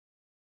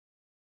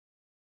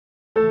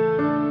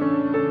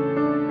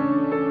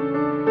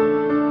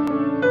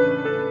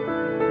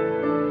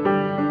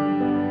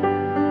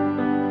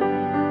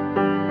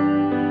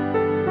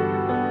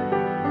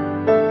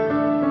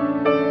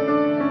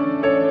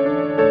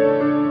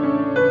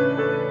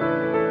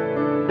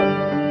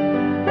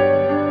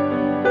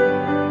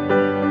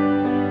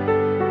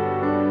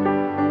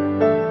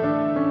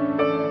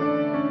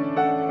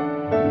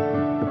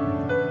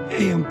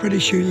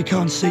sure you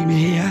can't see me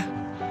here,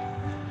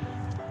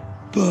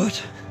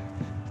 but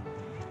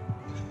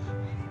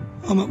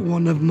I'm at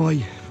one of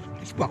my,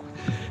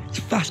 it's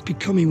fast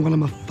becoming one of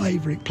my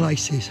favourite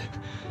places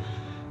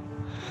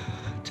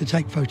to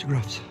take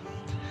photographs.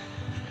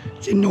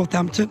 It's in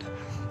Northampton.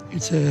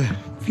 It's a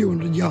few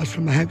hundred yards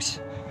from my house.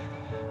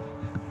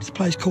 It's a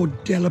place called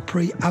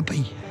Delapre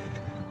Abbey.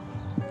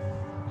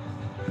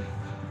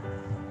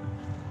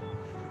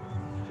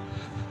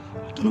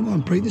 I don't know why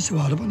I'm breathing so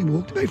hard. I've only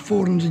walked about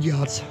 400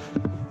 yards.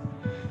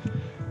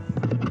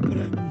 But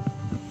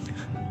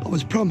I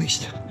was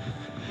promised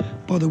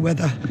by the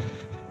weather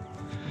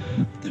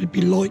that it'd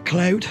be light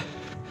cloud,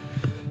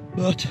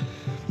 but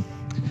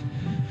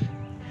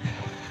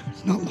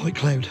it's not light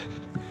cloud.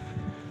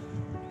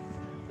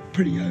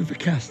 Pretty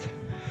overcast.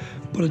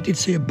 But I did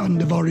see a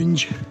band of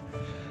orange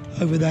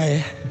over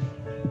there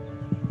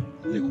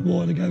a little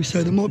while ago,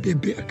 so there might be a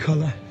bit of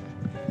colour.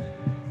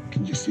 You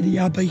can just see the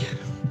Abbey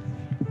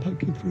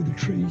poking through the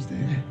trees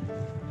there.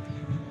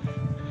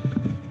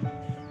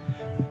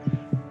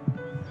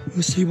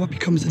 We'll see what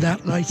becomes of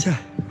that later.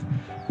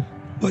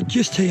 But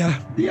just here,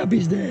 the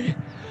Abbey's there,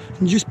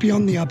 and just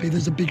beyond the Abbey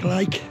there's a big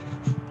lake,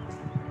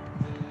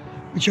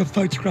 which I've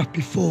photographed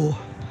before.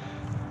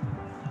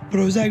 But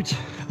I was out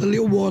a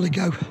little while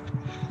ago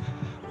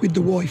with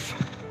the wife,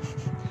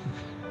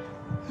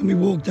 and we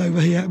walked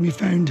over here and we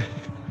found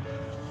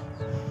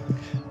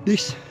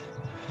this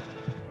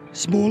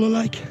smaller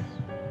lake.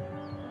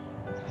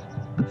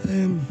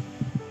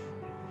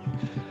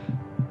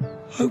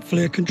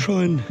 Hopefully I can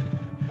try and,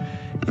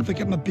 if I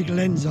get my big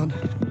lens on,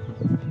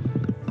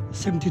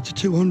 70 to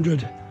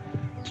 200,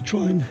 to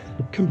try and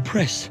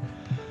compress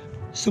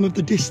some of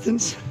the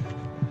distance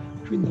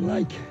between the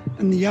lake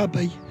and the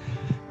Abbey,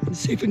 and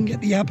see if I can get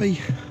the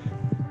Abbey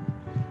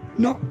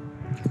not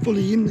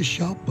fully in the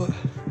shot, but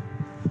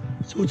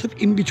sort of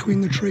in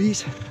between the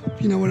trees,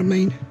 if you know what I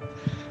mean.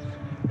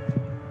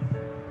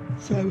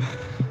 So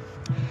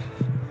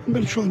I'm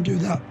going to try and do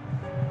that.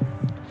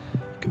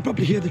 You can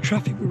probably hear the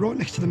traffic. We're right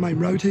next to the main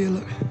road here,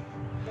 look.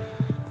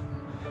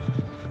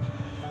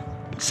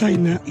 But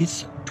saying that,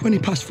 it's 20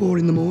 past 4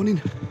 in the morning.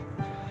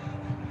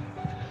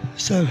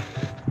 So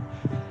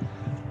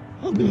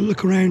I'm going to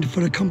look around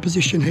for a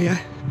composition here,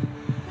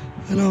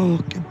 and I'll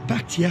get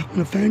back to you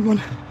when I found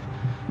one.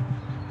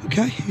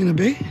 Okay, in a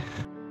bit.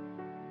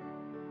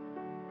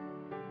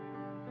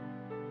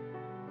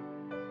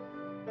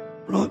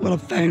 Right, well,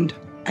 I've found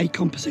a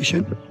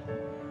composition.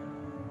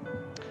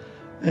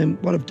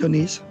 What I've done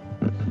is,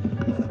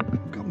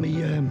 I've got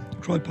my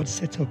tripod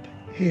set up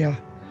here,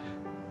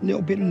 a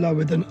little bit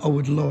lower than I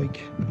would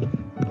like,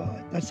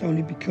 but that's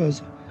only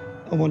because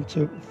I want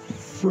to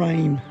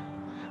frame,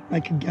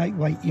 make a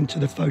gateway into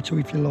the photo,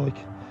 if you like,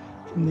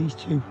 from these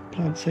two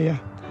plants here.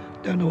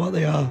 Don't know what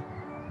they are,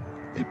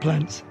 they're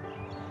plants.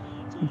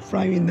 So I'm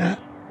framing that,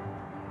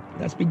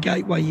 that's my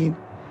gateway in.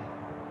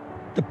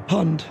 The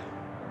pond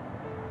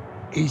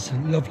is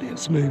lovely and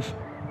smooth.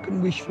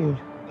 Couldn't wish for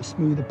a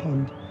smoother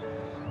pond.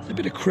 There's a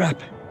bit of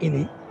crap in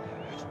it,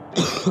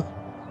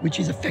 which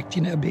is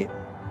affecting it a bit.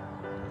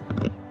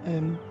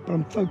 But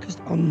I'm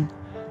focused on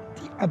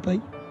the Abbey,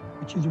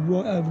 which is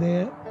right over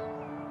there.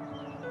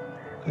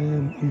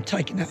 I'm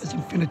taking that as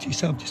infinity,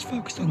 so I've just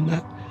focused on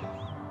that.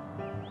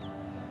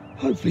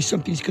 Hopefully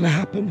something's going to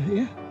happen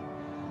here.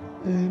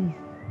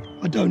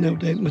 I don't know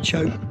much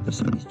hope. The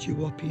sun is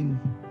due up in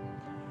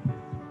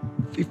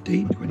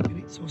 15, 20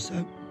 minutes or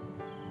so.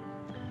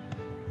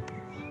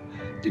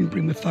 Didn't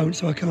bring my phone,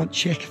 so I can't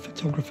check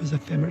photographer's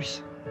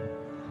ephemeris.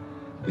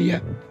 But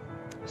yeah,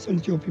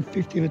 sun's due up in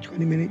 15 or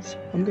 20 minutes.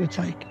 I'm going to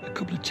take a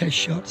couple of test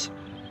shots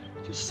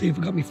just to see if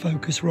I got my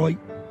focus right,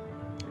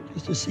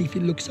 just to see if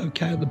it looks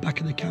okay at the back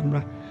of the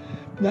camera.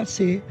 But that's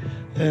it.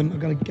 I've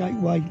got a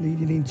gateway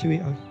leading into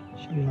it. I'll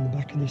show you on the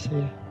back of this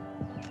here.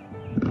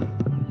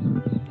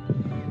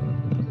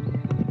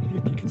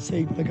 If you can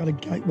see, but I've got a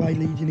gateway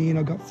leading in.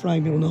 I've got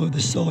framing on either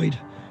side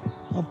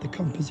of the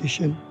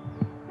composition.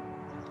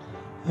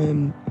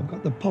 I've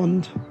got the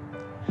pond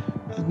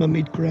as my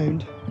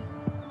mid-ground.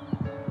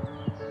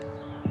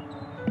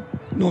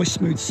 Nice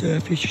smooth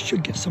surface,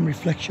 should get some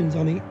reflections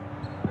on it.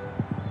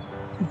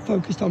 I'm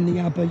focused on the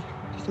Abbey,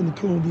 just on the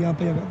corner of the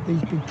Abbey. I've got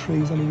these big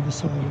trees on either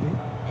side of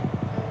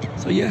it.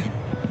 So yeah,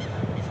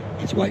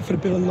 let's wait for a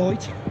bit of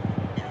light.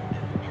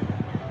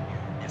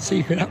 See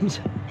if it happens.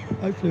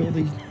 Hopefully all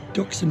these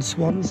ducks and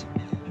swans,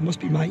 it must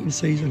be mating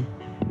season.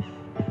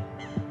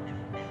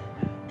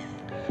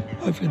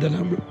 Hopefully they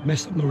don't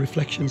mess up my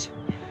reflections.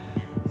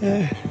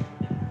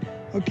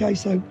 Okay,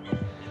 so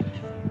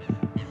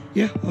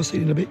yeah, I'll see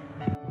you in a bit.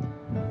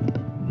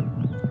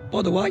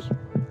 By the way,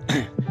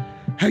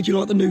 how do you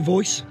like the new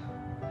voice?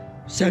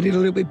 Sounding a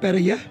little bit better,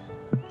 yeah?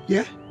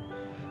 Yeah?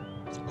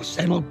 I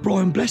sound like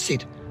Brian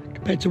Blessed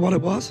compared to what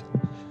it was.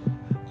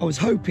 I was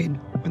hoping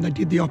when they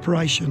did the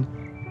operation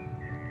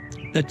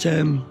that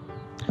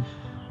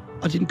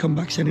I didn't come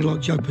back sounding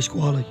like Joe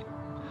Pasquale,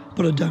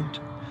 but I don't.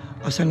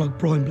 I sound like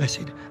Brian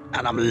Blessed,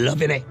 and I'm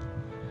loving it.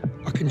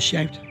 I can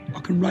shout, I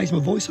can raise my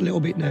voice a little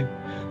bit now,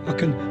 I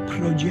can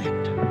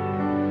project.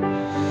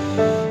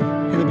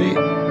 bit.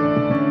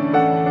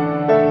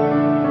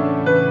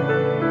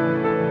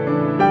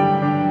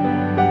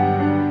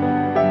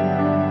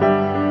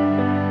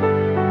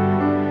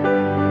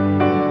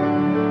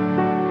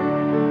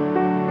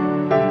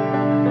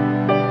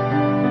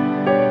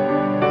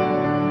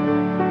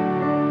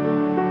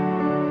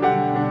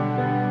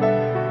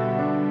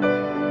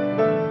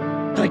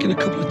 Taking a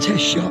couple of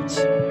test shots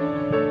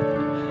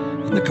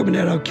and they're coming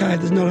out okay.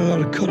 There's not a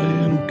lot of colour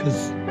in them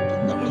because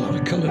there's not a lot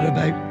of colour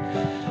about.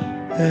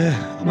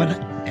 I'm at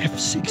an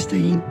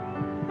F16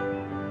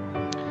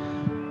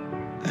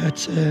 at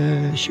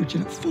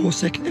shooting at 4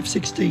 seconds,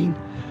 F16,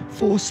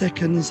 4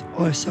 seconds,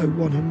 ISO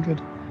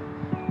 100.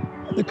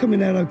 They're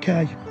coming out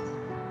okay.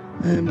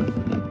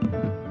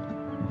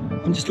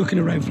 I'm just looking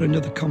around for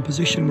another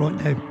composition right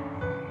now,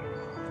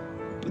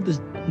 but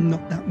there's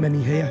not that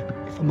many here,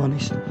 if I'm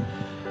honest.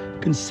 You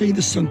can see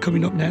the sun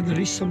coming up now. There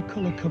is some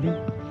colour coming.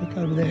 Look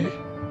over there.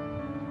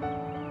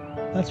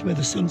 That's where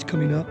the sun's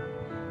coming up.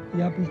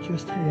 The Abbey's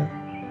just here.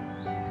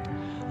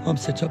 I'm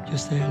set up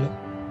just there, look.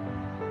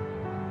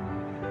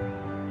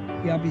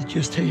 The Abbey's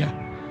just here.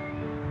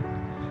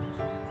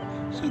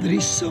 So there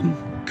is some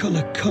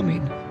colour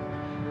coming.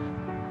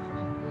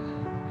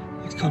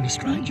 It's kind of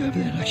strange over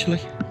there,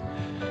 actually.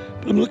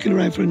 But I'm looking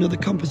around for another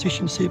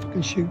composition, see if I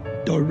can shoot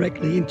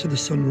directly into the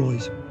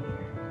sunrise.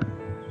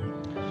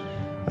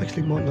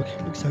 Actually,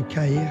 it looks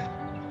okay here.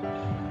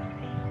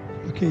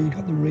 Look here, you've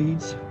got the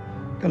reeds.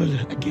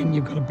 Again,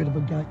 you've got a bit of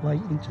a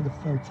gateway into the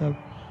photo.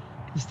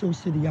 You can still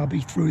see the Abbey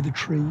through the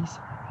trees.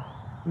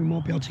 We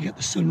might be able to get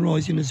the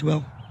sunrise in as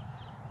well.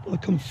 But I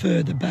come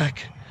further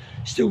back,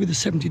 still with the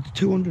 70 to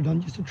 200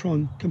 on, just to try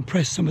and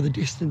compress some of the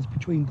distance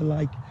between the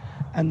lake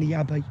and the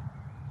Abbey.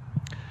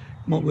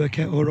 Might work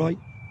out all right.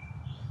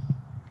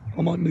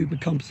 I might move the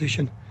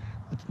composition.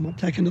 I might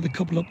take another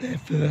couple up there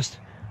first,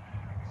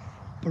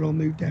 but I'll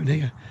move down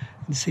here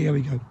and see how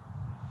we go.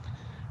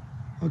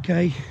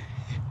 Okay,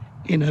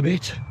 in a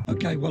bit.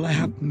 Okay, well, I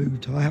have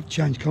moved. I have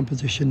changed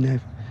composition now.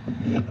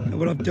 And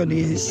what I've done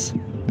is, I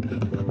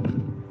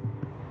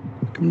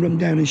can run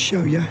down and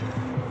show you.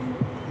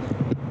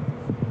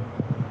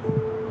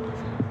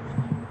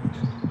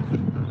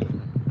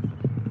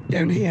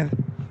 Down here,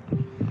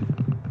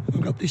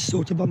 I've got this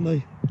sort of on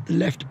the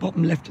left,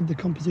 bottom left of the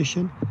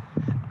composition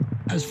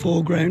as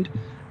foreground.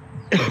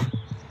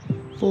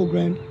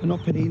 Foreground and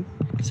up and in.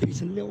 So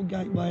it's a little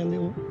gateway, a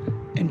little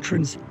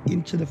entrance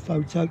into the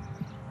photo.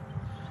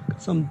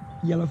 Got some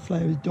yellow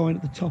flowers dying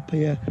at the top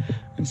here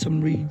and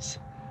some reeds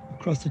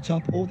across the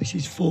top. All this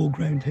is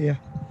foreground here.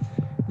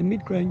 In the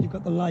midground, you've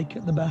got the lake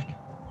at the back,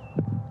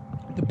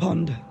 the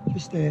pond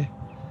just there.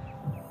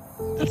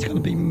 That's going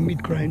to be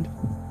midground.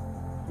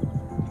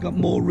 You've got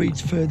more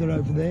reeds further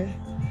over there.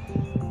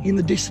 In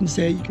the distance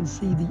there, you can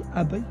see the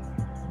Abbey.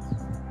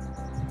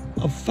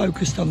 I've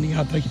focused on the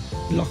Abbey,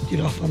 locked it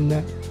off on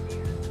that.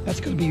 That's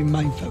going to be your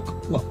main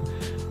focal. Well,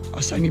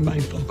 I say my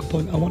main focal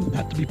point. I want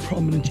that to be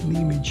prominent in the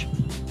image.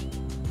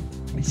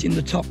 It's in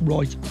the top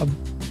right of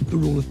the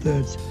rule of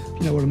thirds, if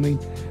you know what I mean.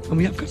 And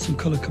we have got some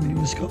colour coming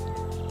in the sky.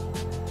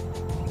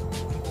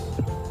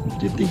 I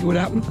didn't think it would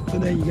happen, but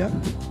there you go.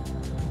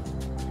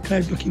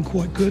 Cloud's looking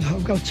quite good.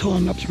 I've got a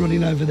time lapse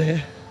running over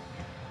there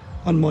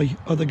on my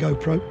other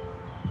GoPro.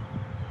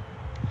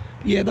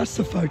 Yeah, that's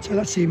the photo,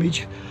 that's the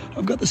image.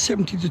 I've got the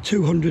 70 to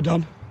 200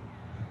 on.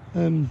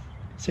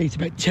 See, it's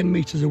about 10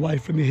 metres away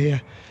from you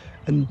here.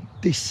 And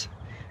this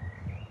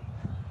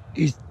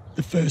is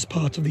the first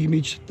part of the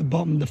image, the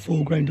bottom, the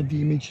foreground of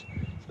the image.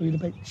 So you're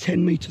about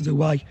 10 metres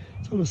away.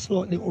 It's on a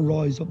slight little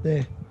rise up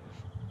there.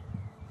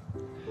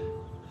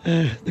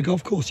 The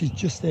golf course is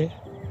just there,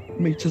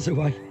 metres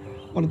away.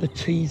 One of the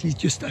tees is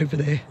just over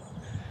there.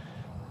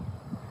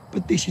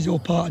 But this is all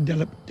part of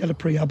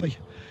Delapre Abbey.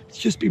 It's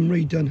just been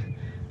redone.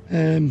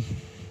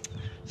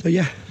 So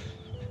yeah,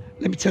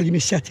 let me tell you my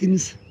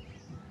settings.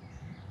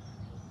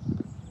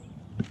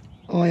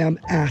 I am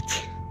at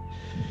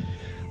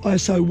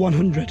ISO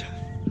 100.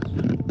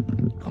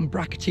 I'm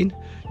bracketing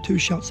 2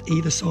 shots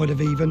either side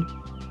of even.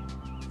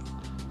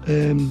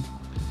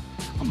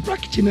 I'm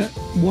bracketing at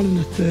 1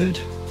 1/3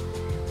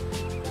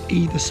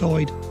 either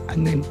side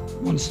and then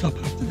 1 stop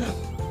after that.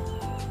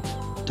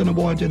 Don't know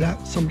why I do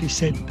that. Somebody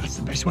said that's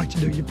the best way to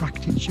do your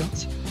bracketing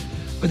shots.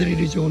 Whether it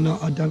is or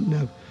not, I don't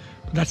know.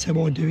 But that's how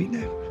I do it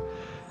now.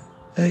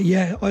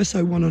 Yeah,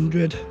 ISO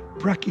 100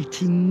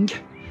 bracketing,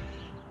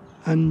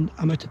 and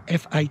I'm at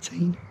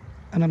F18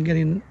 and I'm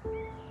getting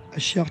a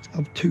shot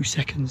of 2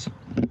 seconds.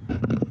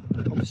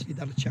 Obviously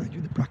that'll change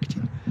with the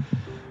bracketing.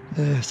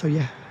 So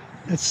yeah,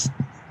 let's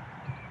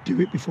do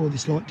it before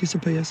this light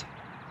disappears.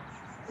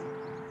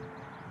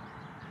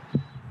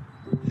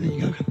 There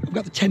you go. I've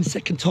got the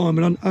 10-second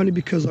timer on only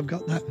because I've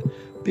got that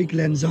big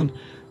lens on,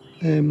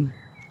 and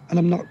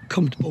I'm not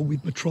comfortable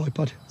with my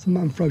tripod. It's a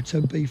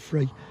Manfrotto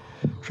B3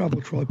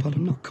 travel tripod.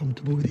 I'm not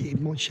comfortable with it.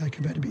 It might shake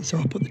about a bit, so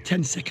I put the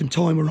 10-second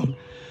timer on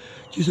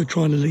just to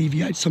try and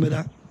alleviate some of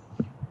that.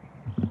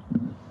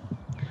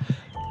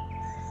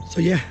 So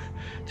yeah,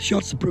 the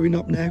shots are brewing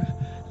up now.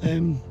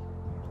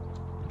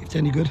 If it's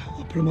any good,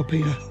 I'll put them up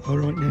here all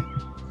right now.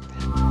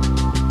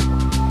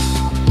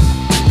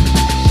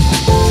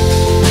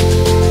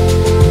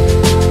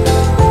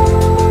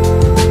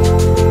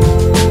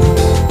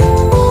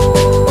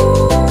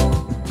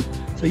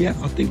 yeah,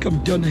 I think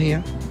I'm done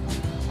here.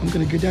 I'm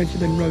going to go down to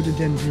them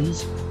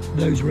rhododendrons,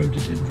 those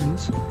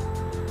rhododendrons,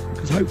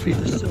 because hopefully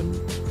the sun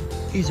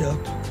is up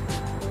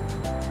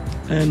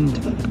and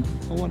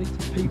I want it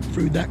to peep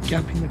through that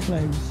gap in the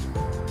clouds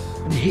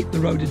and hit the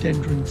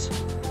rhododendrons.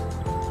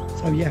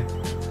 So yeah,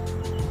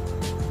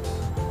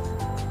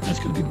 that's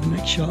going to be the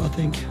next shot, I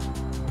think.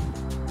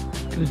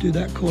 Going to do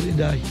that, call it a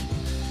day.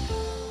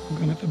 I'm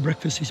going to have a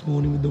breakfast this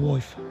morning with the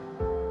wife.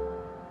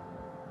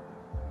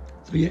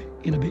 So yeah,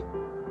 in a bit.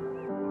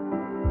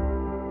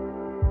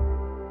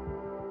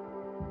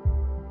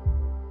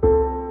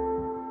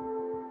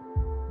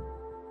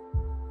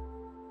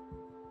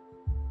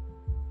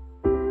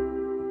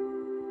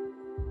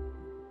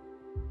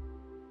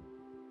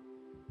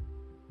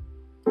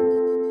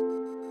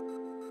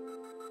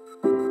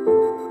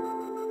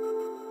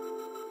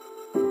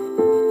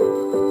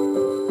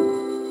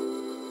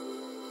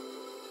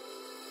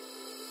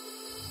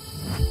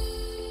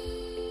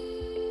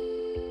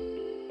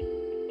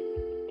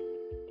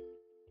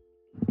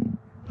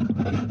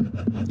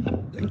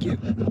 Thank you.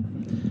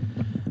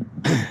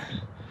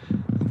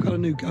 I've got a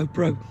new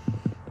GoPro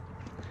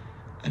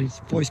and it's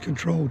voice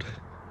controlled.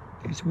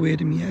 It's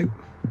weirding me out.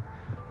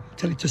 I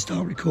tell it to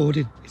start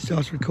recording, it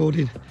starts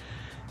recording.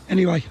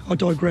 Anyway, I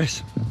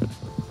digress.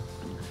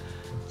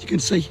 As you can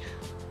see,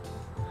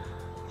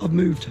 I've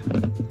moved.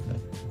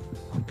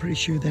 I'm pretty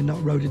sure they're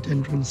not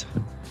rhododendrons.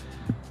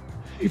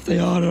 If they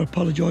are, I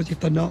apologise. If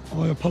they're not,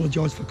 I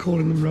apologise for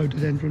calling them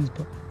rhododendrons,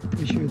 but I'm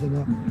pretty sure they're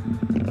not.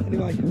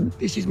 Anyway,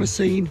 this is my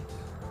scene.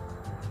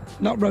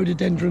 Not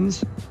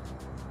rhododendrons.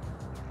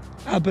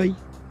 Abbey.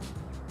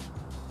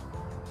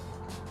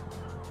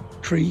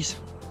 Trees.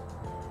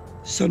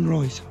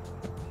 Sunrise.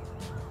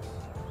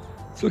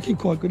 It's looking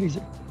quite good, is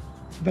it?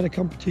 Better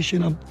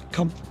competition.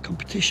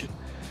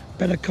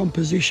 Better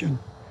composition.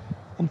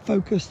 I'm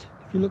focused.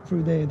 If you look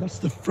through there, that's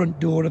the front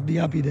door of the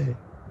Abbey there.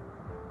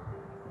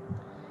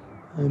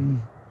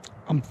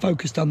 I'm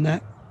focused on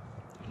that.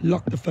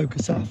 Lock the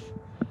focus off.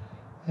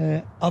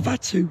 I've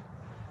had to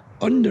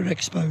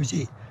underexpose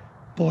it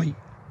by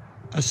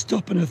a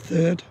stop and a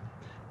third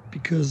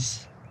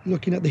because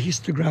looking at the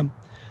histogram,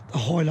 the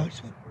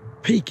highlights were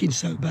peaking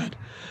so bad.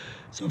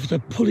 So I've had to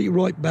pull it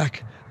right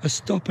back, a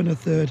stop and a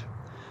third.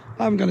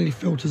 I haven't got any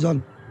filters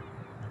on.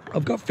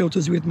 I've got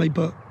filters with me,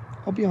 but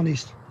I'll be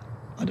honest,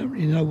 I don't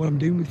really know what I'm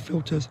doing with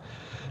filters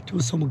until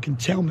someone can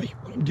tell me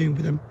what I'm doing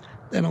with them.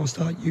 Then I'll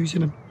start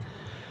using them.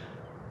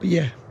 But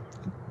yeah,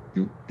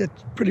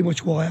 that's pretty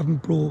much why I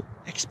haven't brought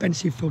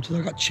expensive filters.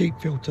 I've got cheap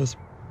filters.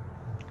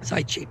 I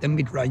say cheap, they're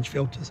mid-range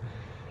filters.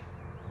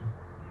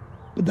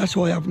 But that's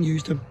why I haven't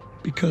used them,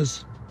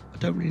 because I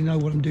don't really know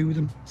what I'm doing with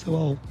them. So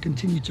I'll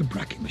continue to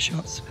bracket my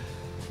shots.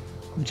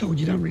 I'm told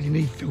you don't really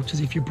need filters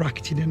if you're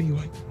bracketing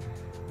anyway.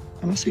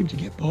 And I seem to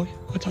get by.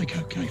 I take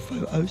okay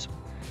photos.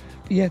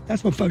 But yeah,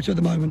 that's my photo at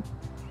the moment.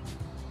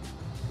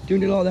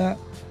 Doing it like that.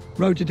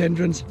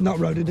 Rhododendrons, not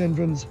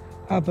rhododendrons.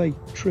 Abbey,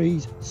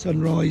 trees,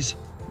 sunrise.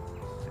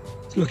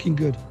 It's looking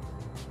good.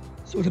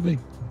 Sort of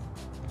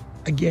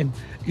again,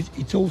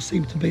 it all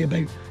seemed to be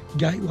about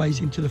gateways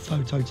into the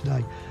photo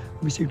today.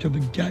 We seem to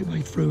have a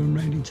gateway through and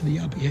round into the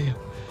Abbey here.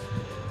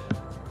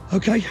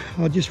 Okay,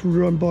 I'll just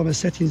run by my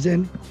settings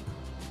then.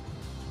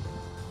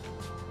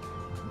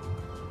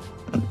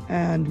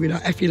 And with our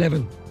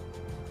F11,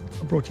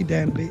 I brought it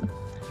down a bit.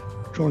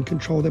 Try and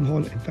control them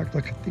highlights. In fact,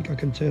 I think I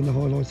can turn the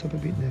highlights up a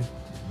bit now.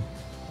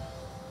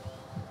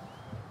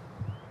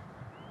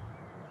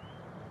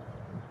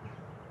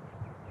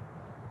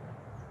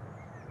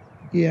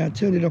 Yeah,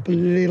 turn it up a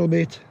little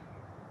bit.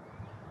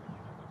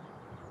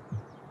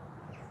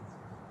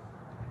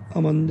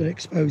 I'm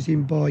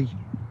underexposing by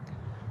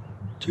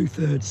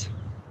 2/3.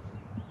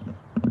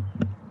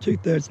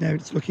 2/3 now,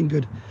 it's looking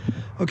good.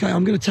 Okay,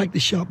 I'm going to take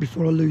this shot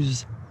before I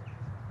lose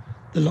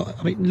the light.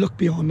 I mean, look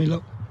behind me,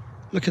 look.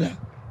 Look at that.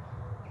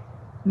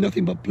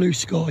 Nothing but blue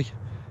sky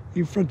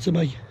in front of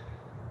me.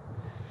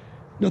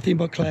 Nothing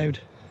but cloud.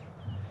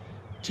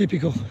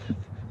 Typical.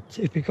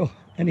 Typical.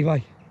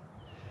 Anyway.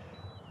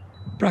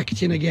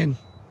 Bracketing again.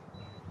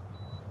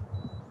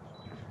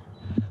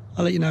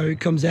 I'll let you know how it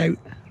comes out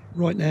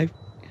right now.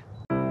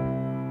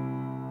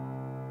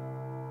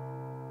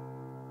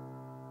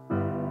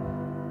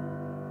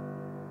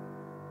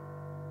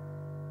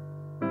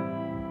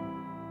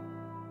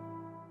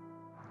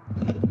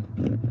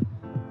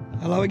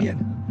 Hello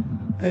again.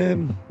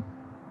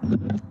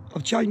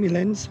 I've changed my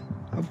lens.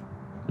 I've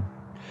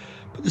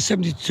put the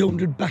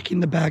 70-200 back in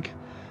the bag.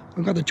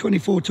 I've got the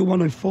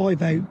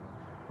 24-105 out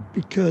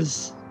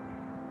because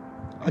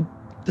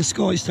the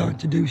sky's starting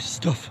to do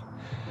stuff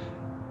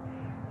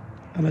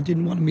and I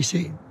didn't want to miss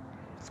it.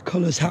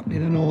 Colours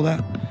happening and all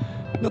that.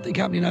 Nothing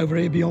happening over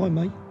here behind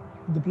me,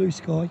 the blue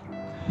sky.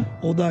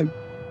 Although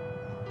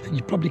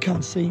you probably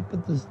can't see,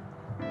 but there's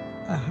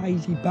a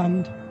hazy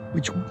band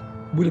which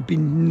would have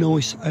been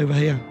nice over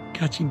here,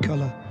 catching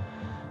colour.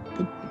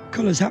 But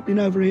colour's happening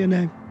over here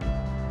now.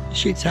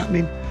 Shit's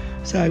happening.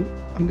 So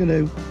I'm going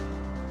to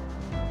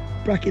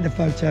bracket the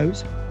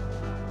photos.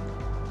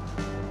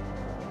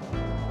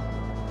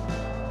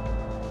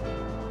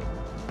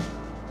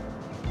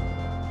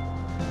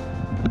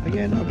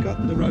 Again, I've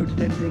got the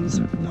rhododendrons,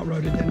 not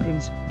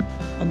rhododendrons,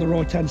 on the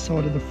right hand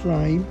side of the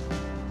frame.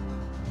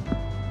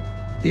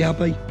 The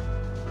Abbey,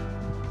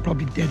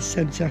 probably dead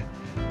centre,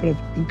 but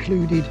I've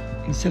included,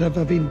 instead of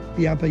having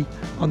the Abbey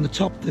on the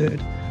top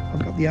third,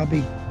 I've got the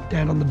Abbey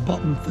down on the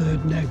bottom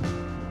third now.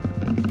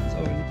 So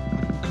I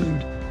can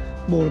include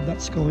more of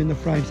that sky in the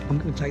frame. So I'm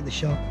going to take the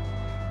shot.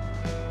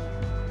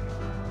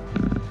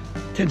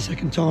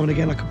 10-second time, and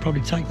again I could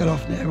probably take that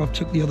off now. I've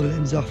took the other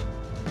lens off.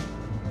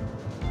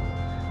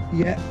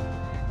 Yeah,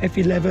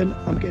 f11,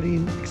 I'm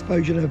getting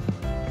exposure of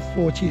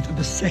 40th of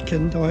a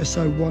second,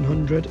 ISO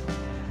 100,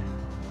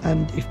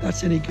 and if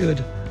that's any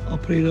good, I'll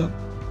put it up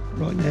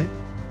right now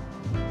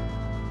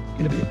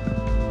in a bit.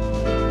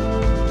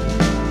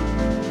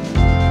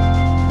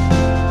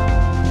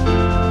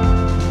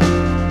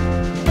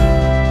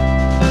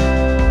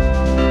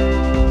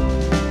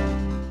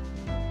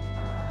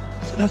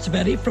 So that's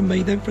about it from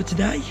me then for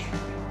today.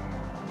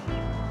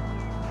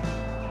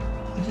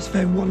 I just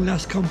found one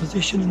last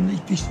composition, and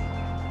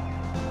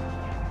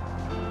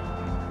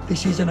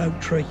this is an oak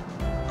tree.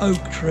 Oak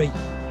tree.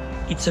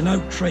 It's an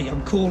oak tree,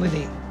 I'm calling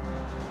it.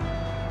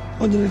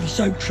 Underneath this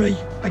oak tree,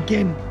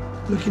 again,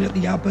 looking at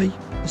the Abbey,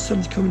 the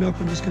sun's coming up.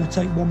 I'm just going to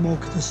take one more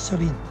because the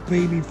sun is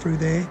beaming through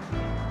there.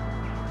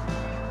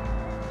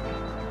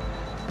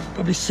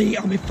 Probably see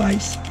it on my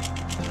face.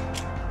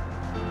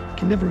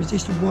 Can never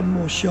resist one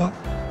more shot.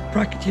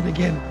 Bracketing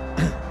again.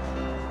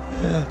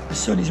 The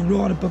sun is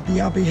right above the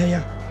Abbey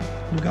here.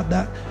 We've got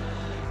that.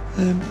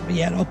 But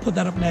yeah, I'll put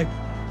that up now.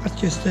 That's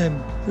just a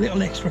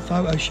little extra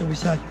photo, shall we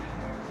say.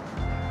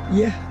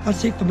 Yeah,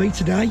 that's it for me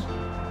today.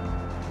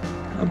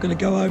 I'm going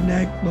to go home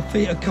now. My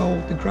feet are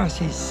cold. The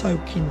grass is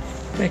soaking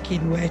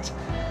fecking wet.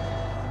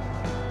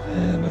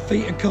 My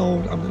feet are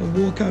cold. I'm going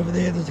to walk over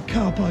there. There's a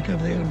car park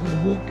over there. I'm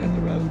going to walk down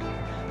the road.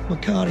 My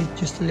car is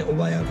just a little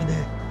way over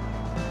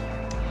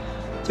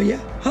there. So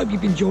yeah, hope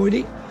you've enjoyed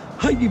it.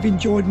 Hope you've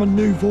enjoyed my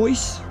new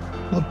voice.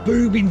 My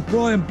booming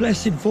Brian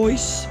Blessed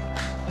voice.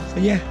 So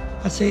yeah,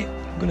 that's it.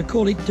 I'm going to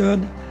call it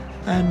done.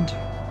 And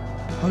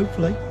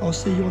hopefully I'll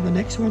see you on the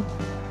next one.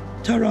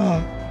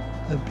 Ta-ra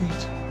a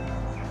bit.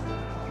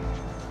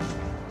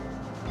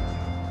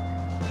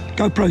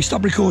 GoPro,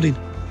 stop recording.